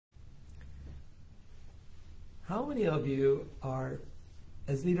How many of you are,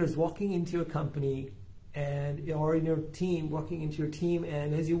 as leaders, walking into your company or in your team, walking into your team,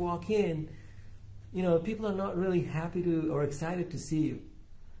 and as you walk in, people are not really happy to or excited to see you.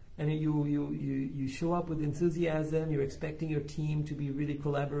 And you show up with enthusiasm, you're expecting your team to be really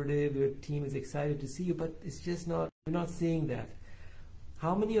collaborative, your team is excited to see you, but it's just not, you're not seeing that.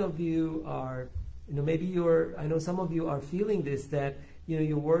 How many of you are, I know some of you are feeling this, that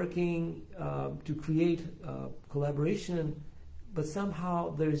you're working to create collaboration, but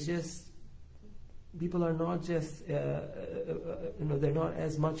somehow there's just, people are not just, they're not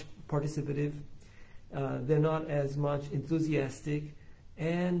as much participative, they're not as much enthusiastic,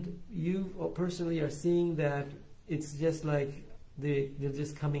 and you personally are seeing that it's just like they're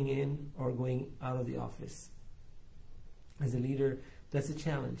just coming in or going out of the office. As a leader, that's a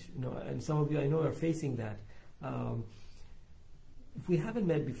challenge, and some of you I know are facing that. If we haven't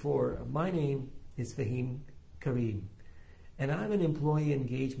met before, my name is Fahim Karim, and I'm an employee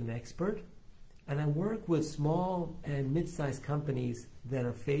engagement expert, and I work with small and mid-sized companies that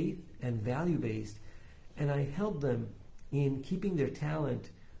are faith and value-based, and I help them in keeping their talent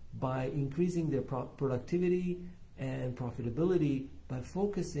by increasing their productivity and profitability by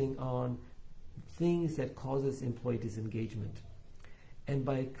focusing on things that causes employee disengagement. And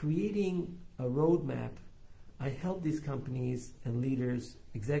by creating a roadmap, I help these companies and leaders,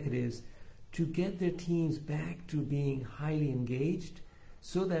 executives, to get their teams back to being highly engaged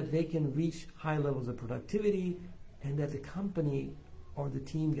so that they can reach high levels of productivity and that the company or the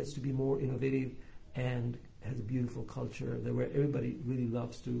team gets to be more innovative and has a beautiful culture where everybody really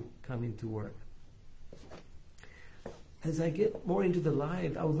loves to come into work. As I get more into the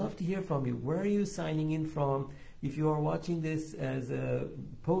live, I would love to hear from you. Where are you signing in from? If you are watching this as a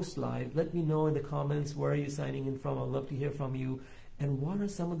post live, let me know in the comments where are you signing in from. I'd love to hear from you. And what are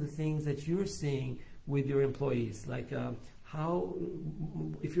some of the things that you're seeing with your employees? Like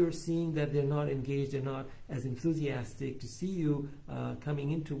if you're seeing that they're not engaged, they're not as enthusiastic to see you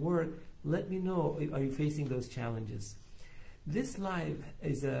coming into work, let me know, are you facing those challenges? This live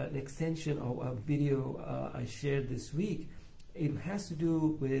is an extension of a video I shared this week. It has to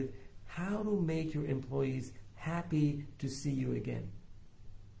do with how to make your employees happy to see you again.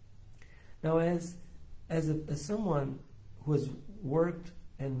 Now, as someone who has worked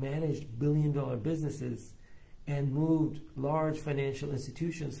and managed billion-dollar businesses and moved large financial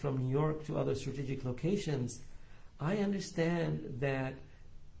institutions from New York to other strategic locations, I understand that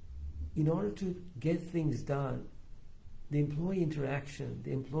in order to get things done, the employee interaction,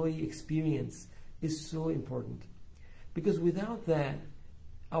 the employee experience is so important. Because without that,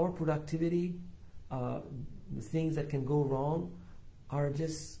 our productivity, the things that can go wrong are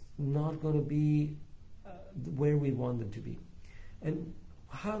just not going to be where we want them to be. And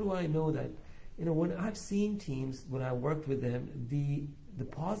how do I know that? When I've seen teams, when I worked with them, the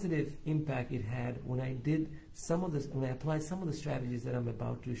positive impact it had when I applied some of the strategies that I'm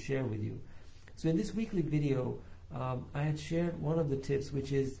about to share with you. So in this weekly video, I had shared one of the tips,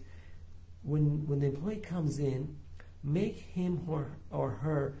 which is when the employee comes in, make him or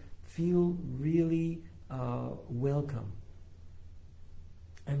her feel really welcome.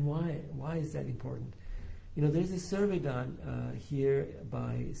 And why is that important? There's a survey done here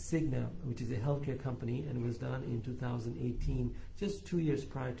by Cigna, which is a healthcare company, and it was done in 2018, just 2 years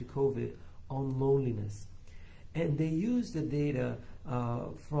prior to COVID, on loneliness. And they used the data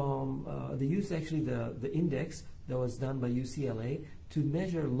they used actually the index that was done by UCLA to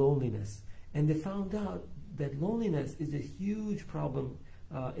measure loneliness. And they found out that loneliness is a huge problem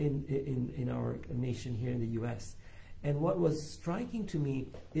in our nation here in the US. And what was striking to me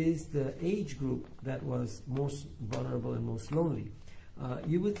is the age group that was most vulnerable and most lonely.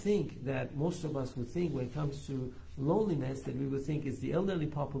 You would think that most of us would think when it comes to loneliness that we would think it's the elderly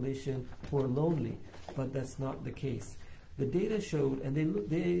population who are lonely, but that's not the case. The data showed, and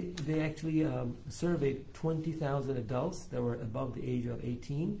they actually surveyed 20,000 adults that were above the age of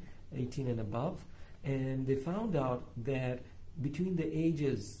 18 and above, and they found out that between the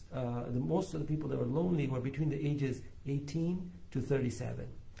ages, most of the people that were lonely were between the ages 18 to 37.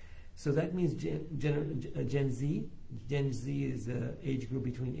 So that means Gen Z. Gen Z is the age group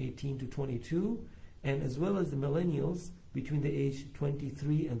between 18 to 22, and as well as the millennials between the age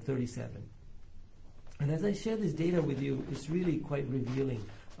 23 and 37. And as I share this data with you, it's really quite revealing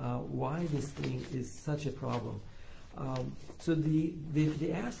why this thing is such a problem. So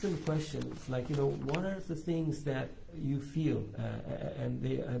they asked them questions like, what are the things that you feel? And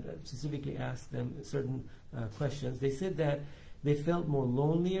they specifically asked them certain questions. They said that they felt more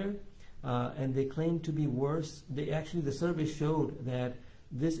lonelier, and they claimed to be worse. The survey showed that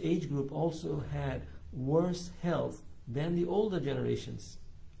this age group also had worse health than the older generations.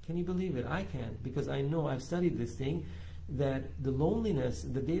 Can you believe it? I can, because I know, I've studied this thing, that the loneliness,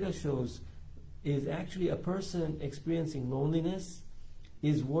 the data shows, is actually a person experiencing loneliness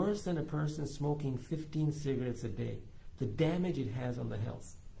is worse than a person smoking 15 cigarettes a day. The damage it has on the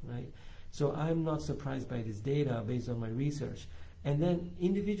health, right? So I'm not surprised by this data based on my research. And then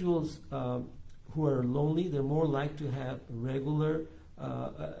individuals who are lonely, they're more likely to have regular,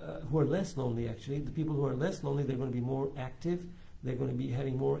 who are less lonely actually, the people who are less lonely, they're going to be more active, they're going to be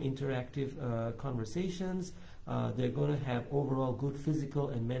having more interactive conversations, they're going to have overall good physical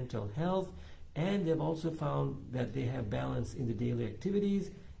and mental health, and they've also found that they have balance in the daily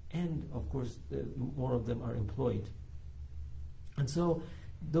activities, and of course more of them are employed. And so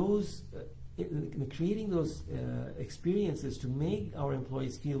those creating those experiences to make our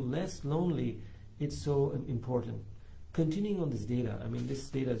employees feel less lonely, it's so important. Continuing on this data, I mean, this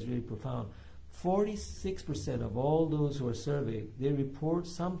data is really profound. 46% of all those who are surveyed, they report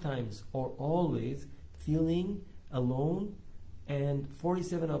sometimes or always feeling alone, and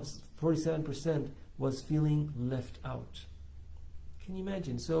 47% was feeling left out. Can you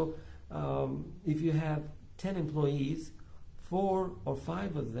imagine? So if you have 10 employees, 4 or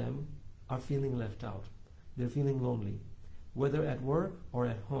 5 of them are feeling left out. They're feeling lonely, whether at work or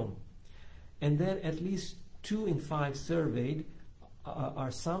at home. And then at least 2 in 5 surveyed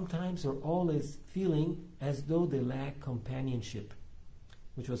are sometimes or always feeling as though they lack companionship,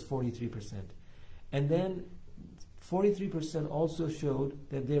 which was 43%. And then 43% also showed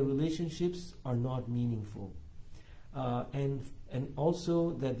that their relationships are not meaningful. And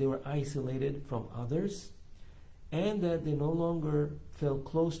also that they were isolated from others, and that they no longer felt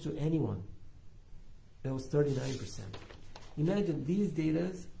close to anyone. That was 39%. Imagine, these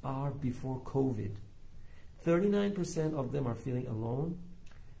data are before COVID. 39% of them are feeling alone,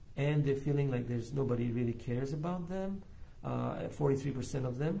 and they're feeling like there's nobody really cares about them, 43%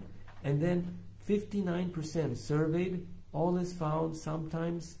 of them. And then 59% surveyed always found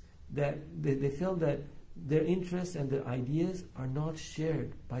sometimes that they felt that their interests and their ideas are not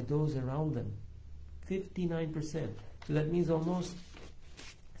shared by those around them. 59%. So that means almost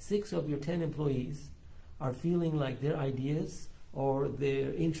 6 of your 10 employees are feeling like their ideas or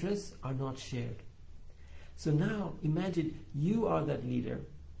their interests are not shared. So now imagine you are that leader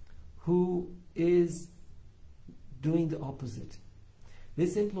who is doing the opposite.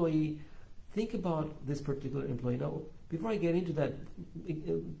 This employee, think about this particular employee. Now, before I get into that,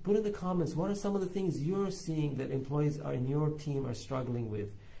 put in the comments, what are some of the things you're seeing that employees are in your team are struggling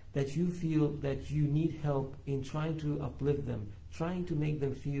with, that you feel that you need help in trying to uplift them, trying to make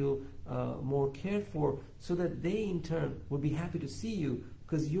them feel more cared for, so that they in turn will be happy to see you,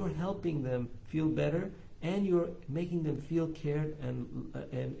 because you're helping them feel better and you're making them feel cared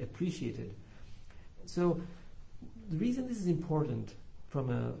and appreciated. So the reason this is important from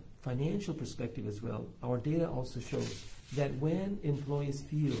a financial perspective as well, our data also shows that when employees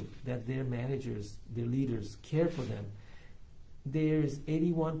feel that their managers, their leaders care for them, there's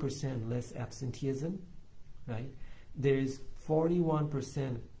 81% less absenteeism, right? There's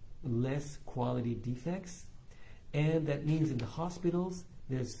 41% less quality defects, and that means in the hospitals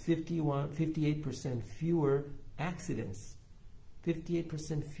there's 58% fewer accidents.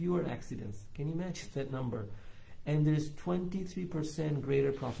 58% fewer accidents. Can you imagine that number? And there's 23%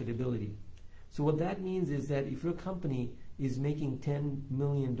 greater profitability. So what that means is that if your company is making $10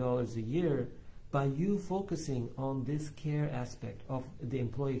 million a year, by you focusing on this care aspect of the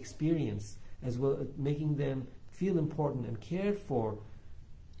employee experience, as well as making them feel important and cared for,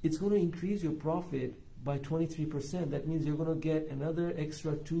 it's going to increase your profit by 23%. That means you're going to get another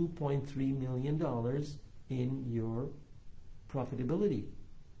extra $2.3 million in your profitability.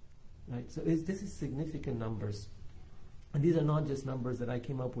 Right? So this is significant numbers. And these are not just numbers that I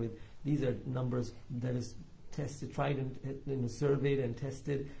came up with. These are numbers that is tested, tried and surveyed and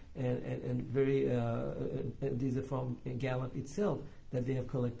tested, and very, these are from Gallup itself, that they have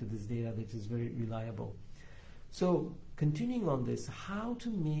collected this data, which is very reliable. So continuing on this, how to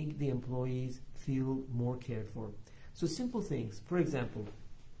make the employees feel more cared for. So simple things. For example,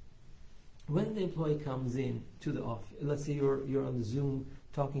 when the employee comes in to the office, let's say you're on the Zoom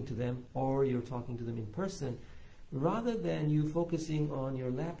talking to them, or you're talking to them in person, rather than you focusing on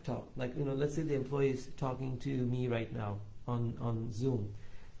your laptop, like, let's say the employee is talking to me right now on Zoom,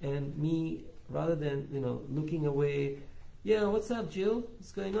 and me, rather than looking away, yeah, what's up, Jill?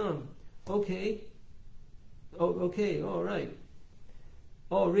 What's going on? Okay. Oh, okay. All right.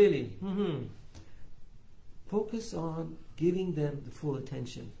 Oh, really? Focus on giving them the full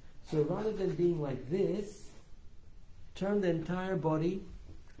attention. So rather than being like this, turn the entire body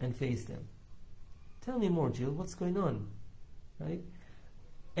and face them. Tell me more, Jill, what's going on, right?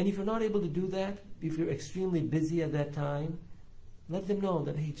 And if you're not able to do that, if you're extremely busy at that time, let them know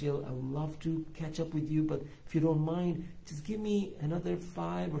that, hey, Jill, I would love to catch up with you, but if you don't mind, just give me another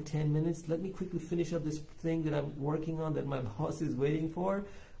 5 or 10 minutes. Let me quickly finish up this thing that I'm working on that my boss is waiting for.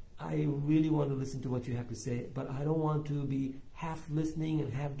 I really want to listen to what you have to say, but I don't want to be half listening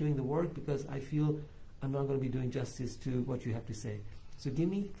and half doing the work, because I feel I'm not going to be doing justice to what you have to say. So give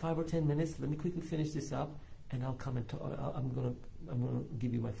me 5 or 10 minutes. Let me quickly finish this up, and I'll come and talk. I'm going to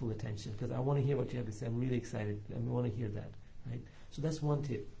give you my full attention, because I want to hear what you have to say. I'm really excited. I want to hear that, right? So that's one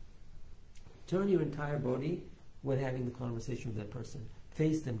tip. Turn your entire body when having the conversation with that person.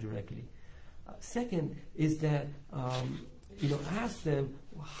 Face them directly. Second is that ask them,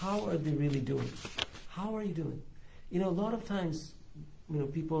 how are they really doing? How are you doing? A lot of times,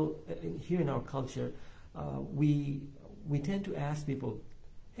 people here in our culture, we tend to ask people,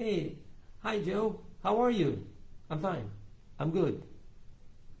 hey, hi Joe, how are you? I'm fine. I'm good.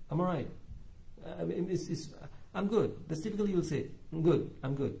 I'm all right. I'm good. That's typically you'll say, I'm good.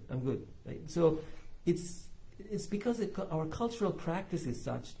 I'm good. I'm good. Right? So it's because our cultural practice is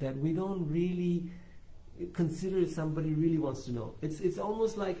such that we don't really consider somebody really wants to know. It's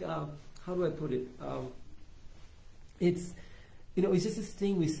almost like how do I put it? It's just this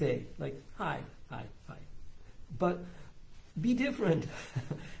thing we say like hi, hi, hi. But be different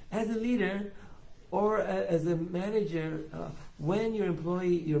as a leader or as a manager. When your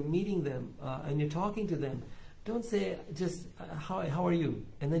employee, you're meeting them and you're talking to them, don't say just how are you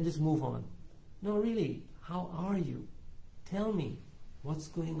and then just move on. No, really, how are you? Tell me what's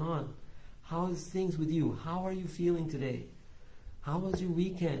going on. How's things with you? How are you feeling today? How was your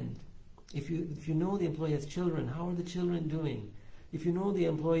weekend? If you know the employee has children, how are the children doing? If you know the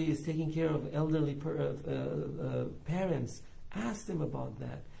employee is taking care of elderly parents, ask them about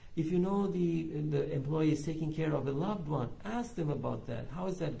that. If you know the employee is taking care of a loved one, ask them about that. How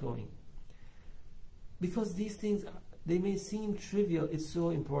is that going? Because these things, they may seem trivial, it's so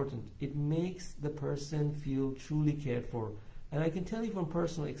important. It makes the person feel truly cared for. And I can tell you from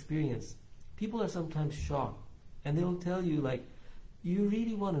personal experience, people are sometimes shocked and they'll tell you like, you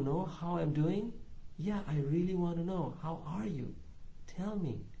really want to know how I'm doing? Yeah, I really want to know. How are you? Tell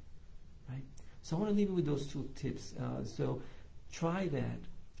me, right? So I want to leave you with those 2 tips. So try that.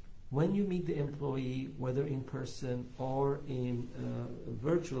 When you meet the employee, whether in person or in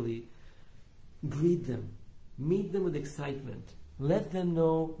virtually, greet them. Meet them with excitement. Let them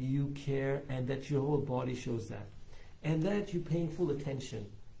know you care and that your whole body shows that. And that you're paying full attention.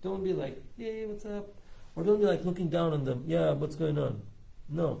 Don't be like, hey, what's up? Or don't be like looking down on them. Yeah, what's going on?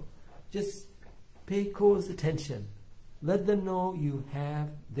 No. Just pay close attention. Let them know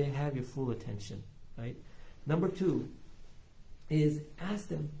they have your full attention, right? Number 2 is ask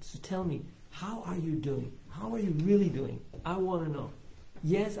them to tell me, how are you doing? How are you really doing? I want to know.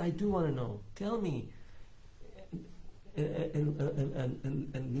 Yes, I do want to know. Tell me.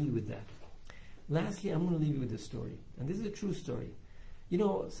 And lead with that. Lastly, I'm going to leave you with this story. And this is a true story.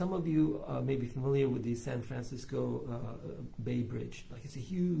 Some of you may be familiar with the San Francisco Bay Bridge. Like, it's a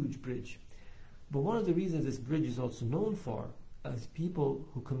huge bridge. But one of the reasons this bridge is also known for is people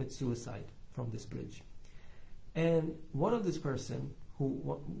who commit suicide from this bridge. And one of this person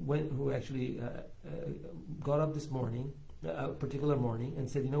who actually got up this morning, a particular morning, and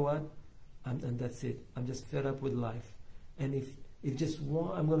said, you know what, and that's it. I'm just fed up with life. And if just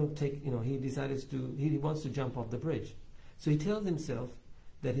one, I'm going to take, he decided he wants to jump off the bridge. So he tells himself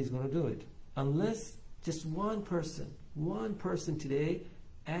that he's going to do it. Unless just one person today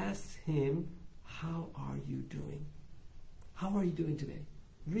asks him, how are you doing? How are you doing today?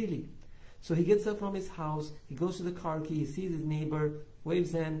 Really? So he gets up from his house, he goes to the car key, he sees his neighbor,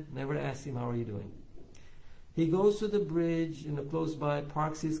 waves in, never asks him, how are you doing? He goes to the bridge, close by,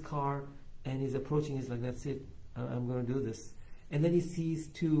 parks his car, and he's approaching, he's like, that's it, I'm going to do this. And then he sees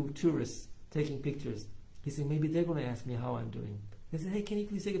 2 tourists taking pictures. He said, maybe they're going to ask me how I'm doing. They said, hey, can you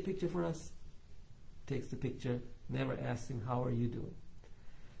please take a picture for us? Takes the picture, never asks him, how are you doing?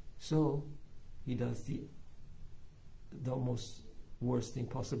 So he does the almost worst thing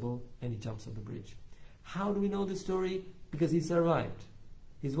possible, and he jumps off the bridge. How do we know this story? Because he survived.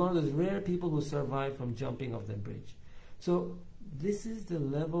 He's one of those rare people who survived from jumping off that bridge. So this is the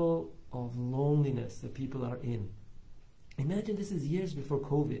level of loneliness that people are in. Imagine this is years before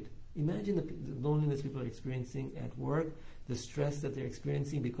COVID. Imagine the loneliness people are experiencing at work, the stress that they're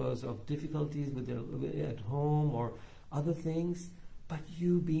experiencing because of difficulties with their at home or other things. But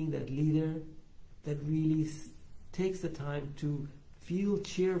you being that leader that really takes the time to feel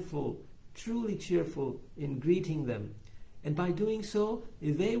cheerful, truly cheerful in greeting them, And by doing so,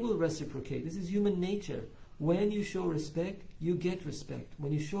 they will reciprocate. This is human nature. When you show respect, you get respect.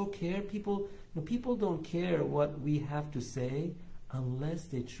 When you show care, people don't care what we have to say unless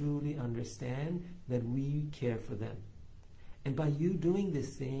they truly understand that we care for them. And by you doing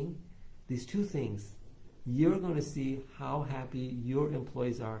this thing, these two things, you're going to see how happy your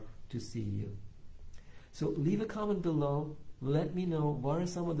employees are to see you. So leave a comment below. Let me know what are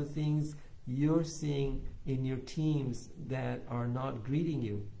some of the things you're seeing in your teams that are not greeting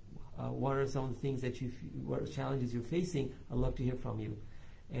you. What are some of the things that what challenges you're facing? I'd love to hear from you.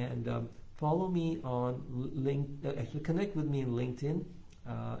 And follow me on actually connect with me in LinkedIn,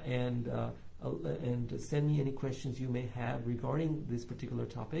 and send me any questions you may have regarding this particular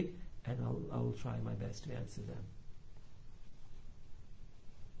topic, and I will try my best to answer them.